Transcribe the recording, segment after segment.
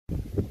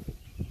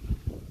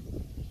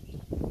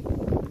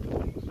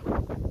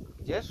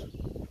Yes?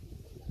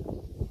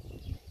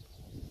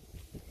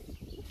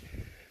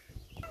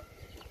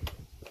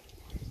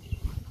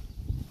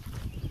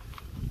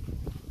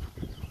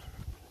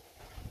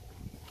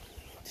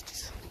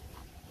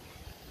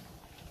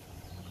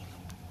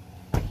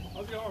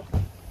 How's it going?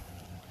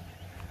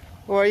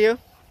 Who are you?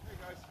 Hey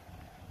guys.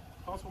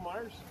 Constable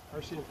Myers,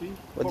 RCMP.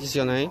 What is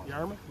your name?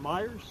 Yarmouth.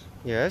 Myers.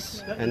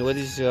 Yes. And what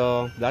is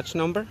your Dutch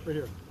number? Right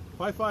here.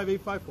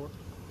 55854.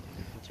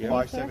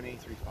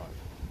 57835.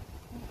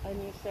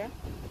 And you, sir?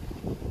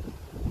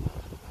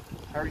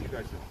 How are you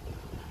guys doing?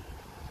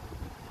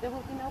 There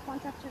will be no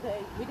contact today.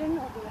 We didn't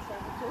know there was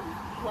services.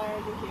 Why are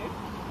you here?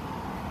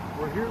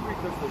 We're here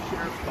because the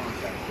sheriff's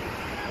contacted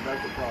about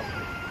the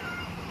property.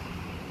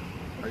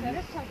 The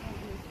sheriff's had no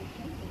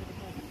jurisdiction over the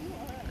property,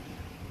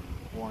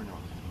 or Why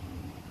not?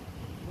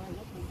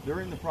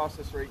 They're in the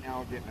process right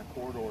now of getting a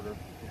court order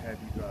to have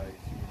you guys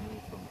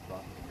removed from the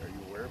property. Are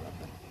you aware about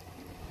that?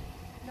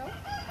 no?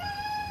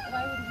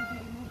 Why would you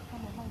be removed from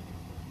a home?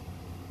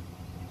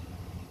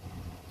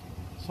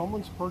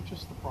 Someone's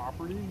purchased the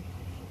property.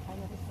 I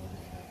never saw this.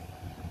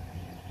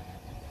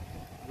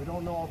 We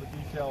don't know all the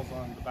details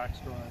on the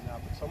backstory right now,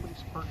 but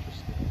somebody's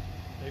purchased it.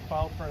 They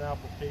filed for an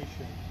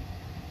application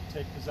to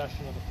take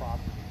possession of the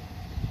property.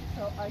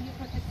 So are you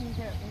protecting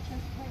their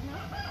interest right now?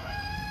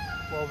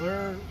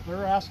 Well,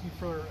 they're asking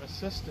for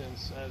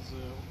assistance as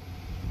an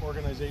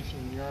organization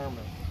in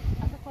Yarmouth.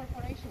 As a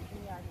corporation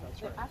in Yarmouth, That's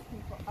they're right.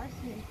 asking for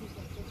RCMPs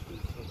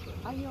assistance. That's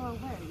right. Are you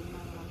aware you're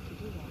not allowed to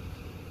do that?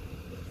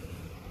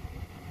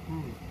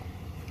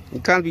 You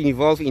can't be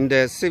involved in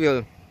the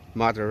civil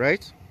matter,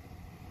 right?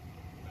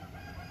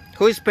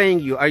 Who is paying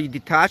you? Are you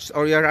detached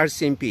or you are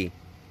RCMP?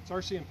 It's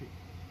RCMP.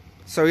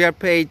 So you are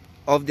paid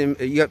of the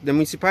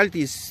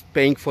municipality is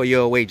paying for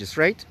your wages,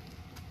 right?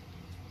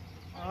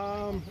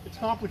 It's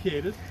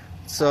complicated.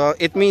 So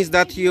it means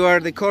that you are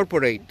the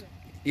corporate.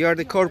 You are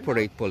the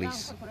corporate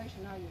police.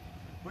 Corporation, are you?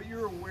 But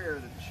you're aware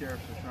that the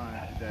sheriffs are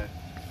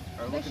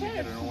are The looking to get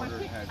sheriffs an were order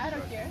to kicked have out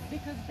you of guys. here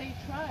because they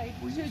tried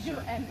Were to you do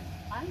served? an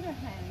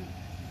underhand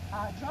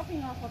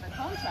dropping off of a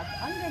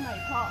contract under my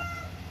car.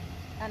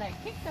 And I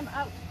kicked them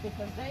out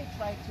because they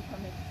tried to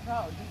commit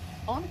fraud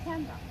on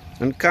camera.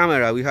 On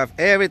camera, we have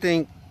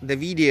everything, the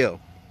video,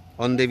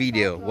 on the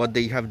video, what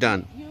they have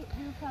done. You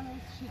fellows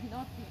should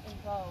not be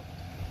involved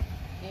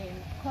in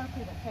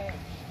corporate affairs.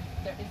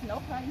 There is no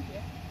crime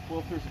here. Well,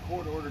 if there's a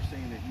court order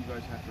saying that you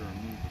guys have to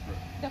remove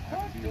The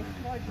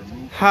court is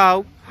removed.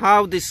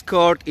 How this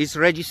court is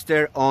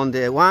registered on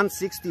the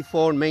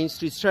 164 Main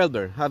Street,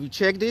 Shelburne? Have you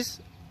checked this?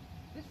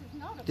 This is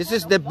not a This court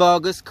is of the law.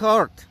 bogus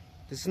court.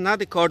 This is not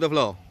the court of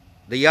law.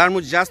 The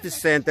Yarmouth Justice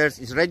Center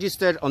is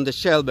registered on the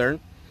Shelburne,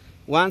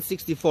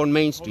 164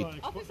 Main Street. Hold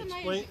on, Officer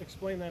Myers.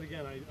 explain that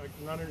again.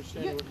 I'm not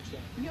understanding what you're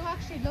saying. You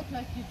actually look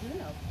like you do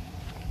know.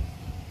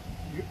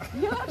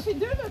 You actually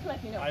do look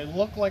like you know. I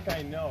look like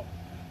I know.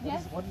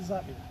 Yes. What does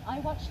that mean? I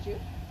watched you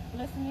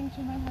listening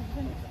to my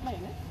husband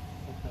explain it.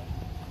 Okay.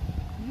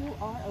 You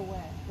are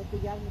aware that the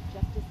Yarmouth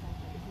Justice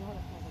Center is not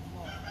a court of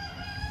law.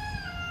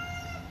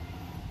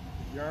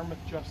 Yarmouth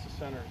Justice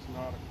Center is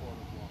not a court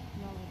of law.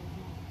 No, it is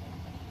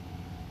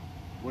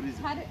not. What is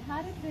it?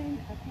 Had it been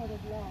a court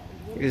of law,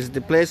 it would It is have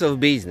the been place of registered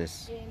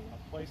business. in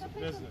A place it's a of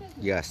place business.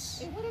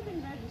 Yes. It would have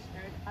been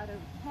registered at a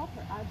proper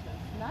address,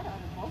 not at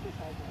a bogus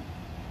address.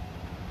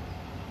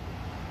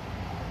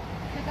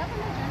 The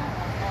Governor General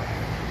of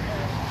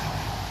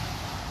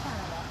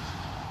Canada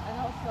and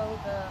also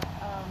the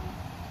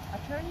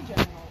Attorney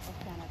General of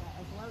Canada,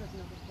 as well as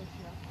Nova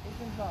Scotia, is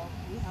involved.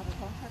 We have a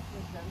contract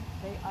with them.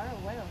 They are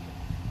aware of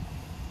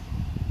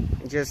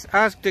it. Just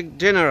ask the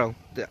general,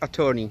 the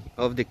attorney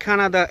of the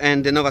Canada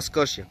and the Nova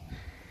Scotia.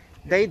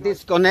 They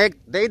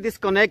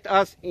disconnect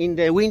us in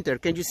the winter.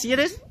 Can you see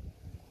this?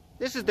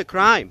 This is the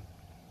crime.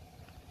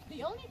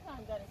 The only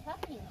crime that is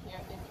happening here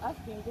is us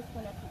being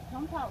disconnected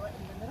from power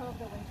in the middle of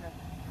the winter.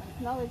 And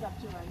snow is up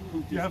to our Who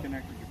knees.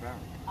 disconnected your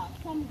power?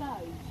 Some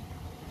guys.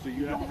 So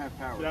you don't have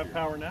power. Do you have here.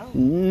 power now?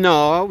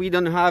 No, we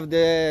don't have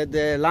the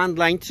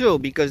landline too,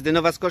 because the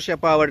Nova Scotia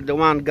Power, the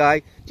one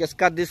guy, just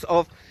cut this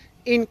off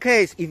in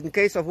case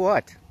of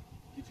what? Did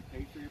you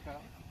pay for your power?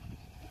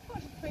 Of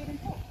course, it's paid in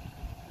full.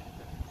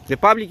 The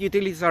public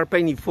utilities are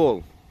paid in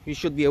full. You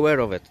should be aware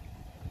of it.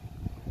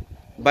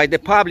 By the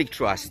public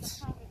trusts.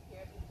 The public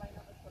here is by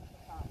Nova Scotia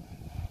Power.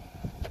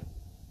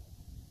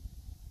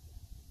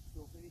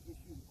 So if they issue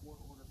the court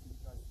order for you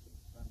guys to be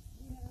defense,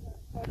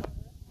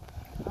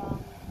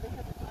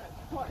 Because it's not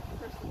a court,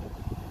 first of all.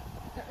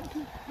 There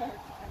isn't a court.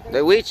 And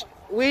The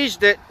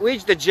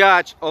which the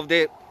judge of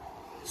the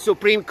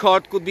Supreme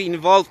Court could be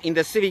involved in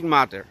the civil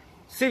matter.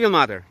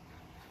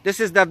 This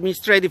is the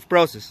administrative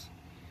process.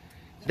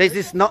 There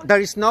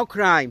is no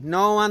crime.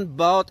 No one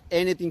bought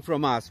anything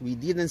from us. We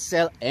didn't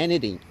sell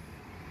anything.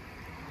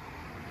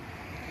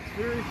 It's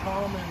very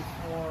common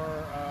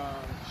for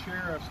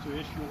sheriffs to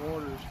issue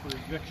orders for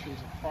evictions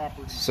of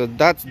property. So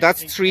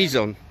that's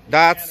treason.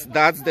 That's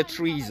the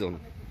treason.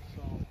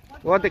 So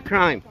What the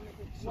crime?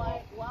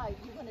 Why?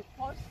 You're going to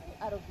force me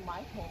out of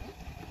my home?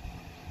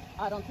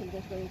 I don't think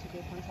there's going to be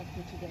a contact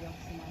here today,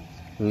 Officer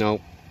Myers. No.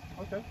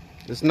 Okay.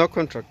 There's no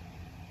contract.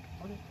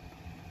 Okay.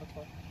 That's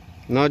fine.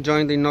 No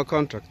joint in no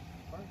contract.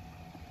 Fine.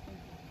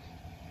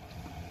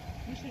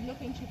 You should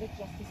look into the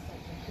justice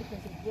center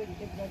because it really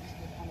is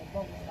registered on a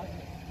bogus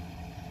address.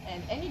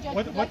 And any judge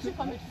would like to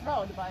commit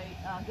fraud by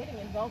getting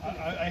involved in it.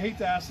 I hate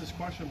to ask this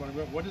question, but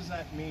what does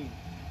that mean?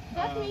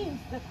 That means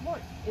the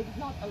court is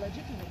not a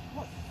legitimate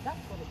court. That's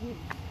what it means.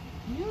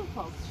 You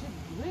folks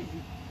should really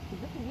be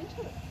looking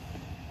into it.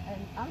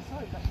 And I'm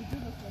sorry, but you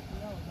do look like you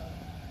know about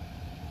it.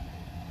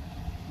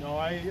 No,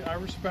 I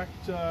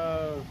respect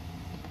our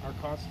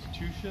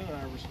Constitution,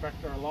 I respect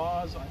our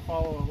laws, I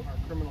follow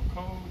our criminal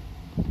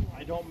code,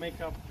 I don't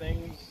make up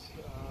things,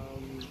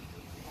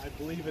 I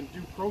believe in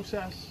due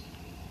process.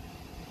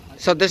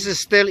 So this is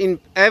still in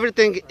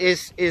everything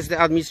is the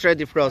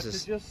administrative To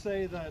process. just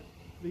say that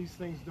these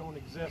things don't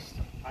exist,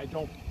 I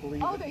don't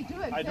believe Oh, it. they do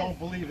exist. I don't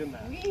believe in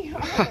that. We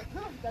are the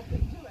proof that they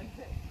do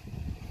exist.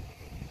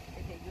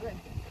 They do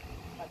exist,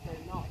 but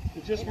they're not.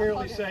 To just In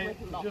merely accordance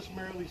with law.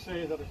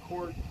 say that a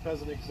court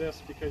doesn't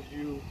exist because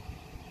you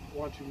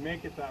want to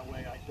make it that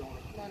way, I don't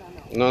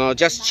agree. No,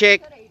 just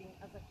check. Masquerading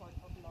as a court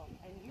of law,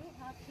 and you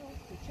have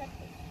to check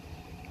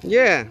it.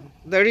 Yeah,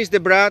 there is the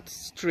Brad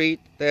Street,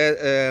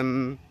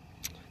 the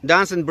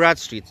Dance and Brad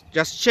Street.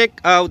 Just check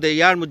out the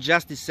Yarmouth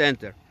Justice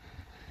Center.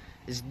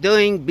 It's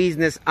doing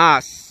business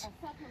as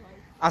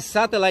a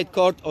satellite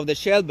court of the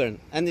Shelburne,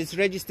 and it's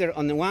registered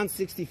on the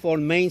 164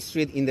 Main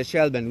Street in the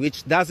Shelburne,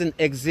 which doesn't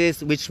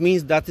exist, which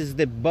means that is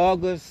the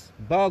bogus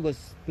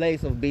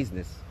place of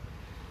business.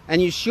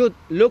 And you should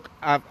look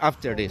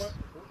after this.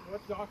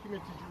 What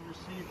document did you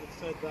receive that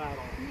said that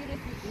on? We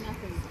received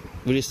nothing.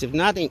 We received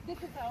nothing. This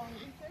is our own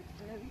research,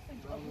 the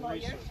research of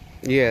lawyers.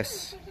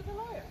 Yes. Research of the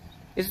lawyers.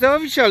 It's the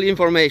official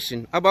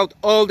information about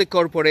all the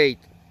corporate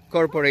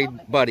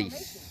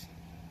bodies.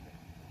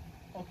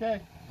 Okay.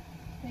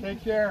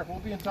 Take care. We'll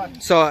be in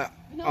touch. So,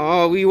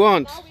 we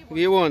won't.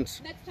 We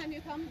won't. Next time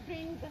you come,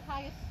 bring the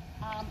highest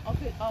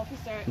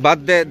officer.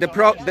 But the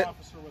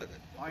Officer with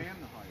I am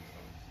the highest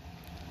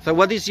officer. so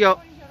what is your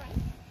What is your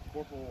rank?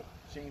 Corporal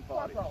Shane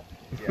Body. Corporal.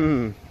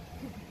 hmm.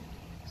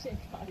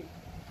 Shake body.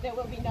 There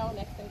will be no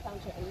next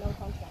encounter and no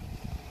contract.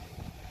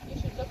 You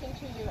should look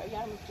into your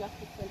Yarmouth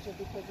Justice Center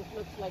because it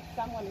looks like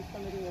someone is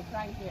committing a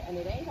crime here and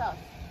it ain't us.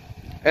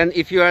 And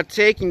if you are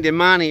taking the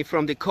money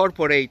from the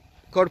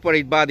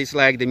corporate bodies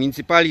like the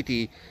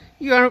municipality,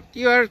 you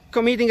are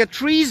committing a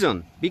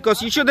treason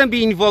because you shouldn't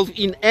be involved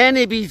in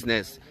any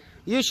business.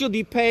 You should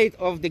be paid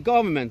of the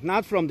government,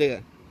 not from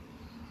the.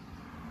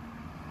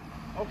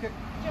 Okay.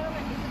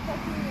 Gentlemen, there's a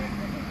 14-year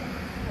prison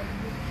sentence for what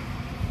you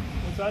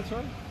do. What's that,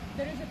 sorry?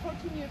 There is a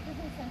 14-year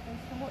prison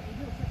sentence for what you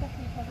do,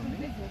 protecting corporate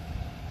business.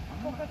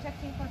 For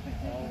protecting corporate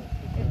business.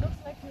 It looks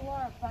like you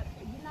are, but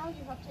now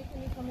you have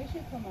taken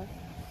information from us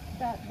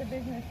that the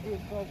business is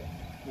bogus.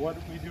 What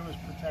we do is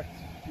protect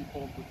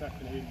people and protect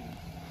Canadians.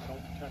 Don't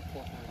protect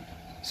corporations.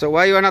 So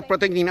why you are not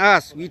protecting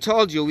us? We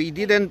told you we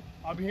didn't.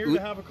 I'm here to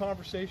have a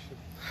conversation.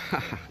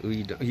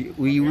 we don't, I'm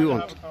we here to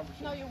won't. have a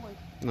conversation. No, you won't.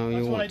 No, you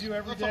That's what I won't. do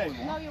every day.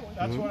 No, you won't.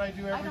 That's what I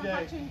do I every don't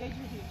have day. to engage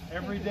with you.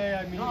 Every Thank you. day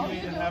I Oh,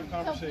 mediate you and do. have So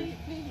conversations.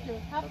 please do.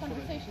 Have That's what I do.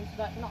 conversations,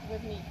 but not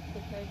with me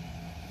because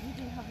you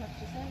didn't have much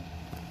to say.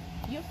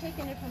 You've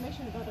taken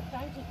information about a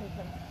crime taking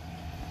place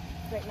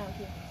right now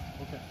here.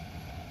 Okay.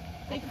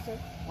 Thank you, sir.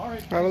 All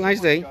right. Have a nice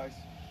day. Guys.